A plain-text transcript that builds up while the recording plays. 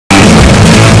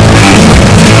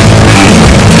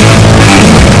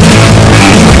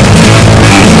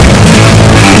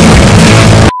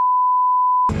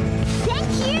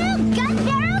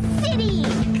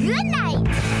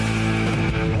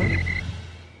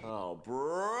Oh,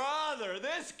 brother,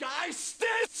 this guy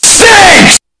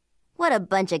stinks! What a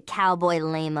bunch of cowboy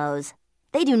lamos.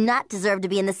 They do not deserve to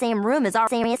be in the same room as our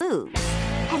same boobs.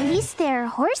 At least they're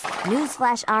horse.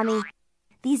 Newsflash, Ami.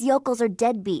 These yokels are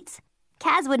deadbeats.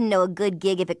 Kaz wouldn't know a good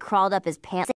gig if it crawled up his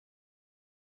pants.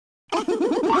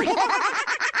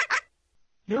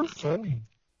 You're funny.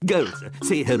 Girls,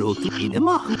 say hello to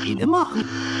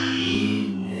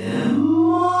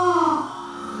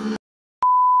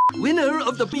winner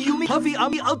of the Yumi Puffy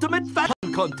Ami Ultimate Fan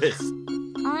Contest.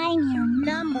 I'm your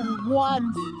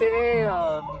 #1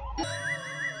 fan.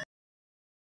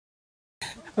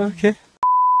 Okay.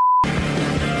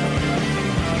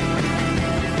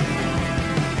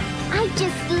 I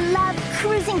just love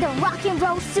cruising the rock and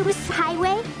roll Suicide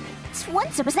Highway. It's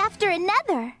one service after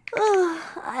another.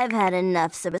 I've had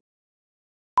enough service.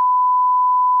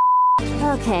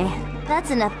 Okay, that's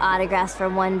enough autographs for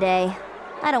one day.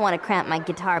 I don't want to cramp my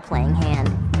guitar playing hand.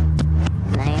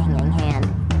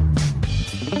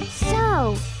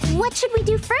 So, what should we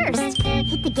do first?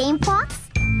 Hit the game clocks?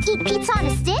 Eat pizza on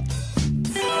a stick?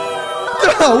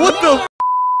 What the?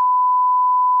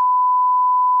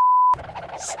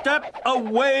 Step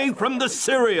away from the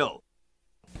cereal.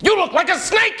 You look like a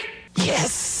snake!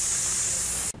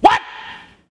 Yes. What?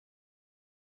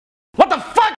 What the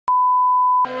fuck?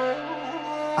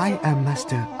 I am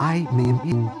Master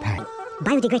AmiYumi.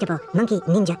 Biodegradable monkey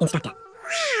ninja instructor.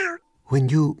 When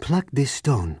you pluck this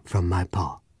stone from my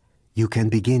paw, you can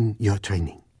begin your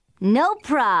training. No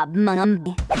prob, mum.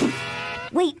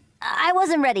 Wait, I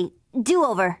wasn't ready. Do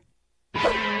over. Look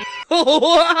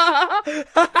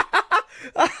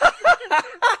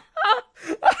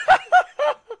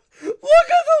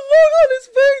at the look on his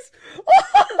face!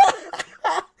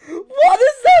 What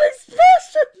is that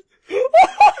expression?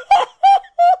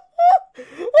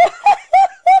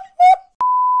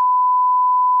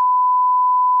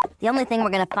 The only thing we're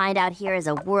gonna find out here is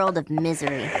a world of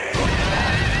misery.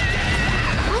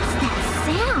 What's that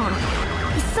sound?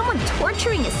 Is someone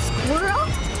torturing a squirrel?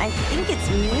 I think it's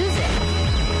music.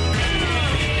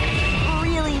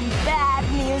 Really bad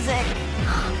music.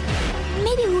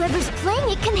 Maybe whoever's playing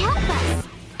it can help us.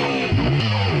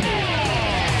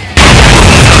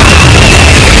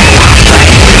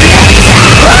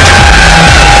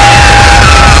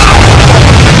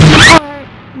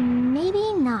 Or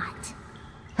maybe not.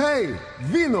 Hey,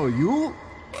 we know you.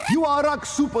 You are rock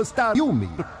superstar Yumi,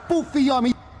 Puffy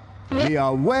Yumi. We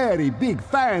are very big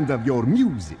fans of your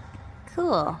music.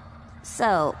 Cool.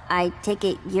 So, I take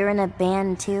it you're in a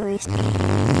band too?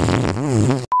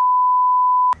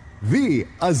 We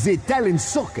are the talent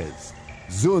suckers.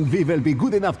 Soon we will be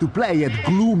good enough to play at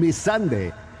Gloomy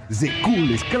Sunday, the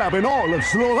coolest club in all of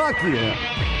Slovakia.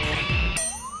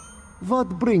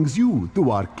 What brings you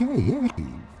to our cave?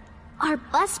 Our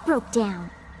bus broke down.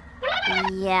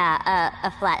 Yeah,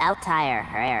 a flat-out tire.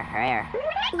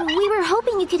 We were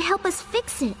hoping you could help us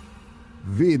fix it.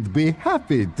 We'd be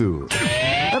happy to.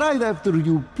 Right after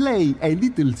you play a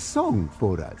little song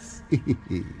for us.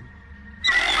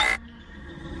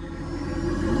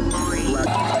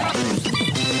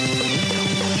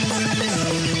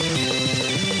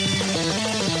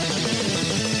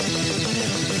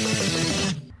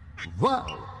 Wow,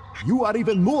 you are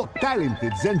even more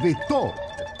talented than we thought.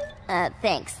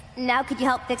 Thanks. Now could you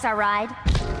help fix our ride?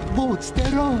 What's the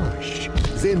rush?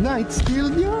 The night's still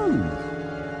young.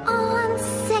 On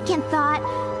second thought,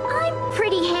 I'm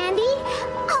pretty handy.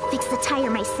 I'll fix the tire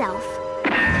myself.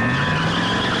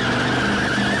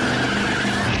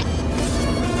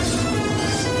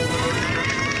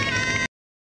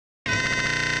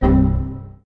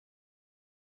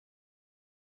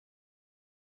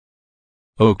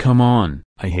 Oh come on,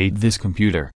 I hate this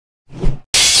computer.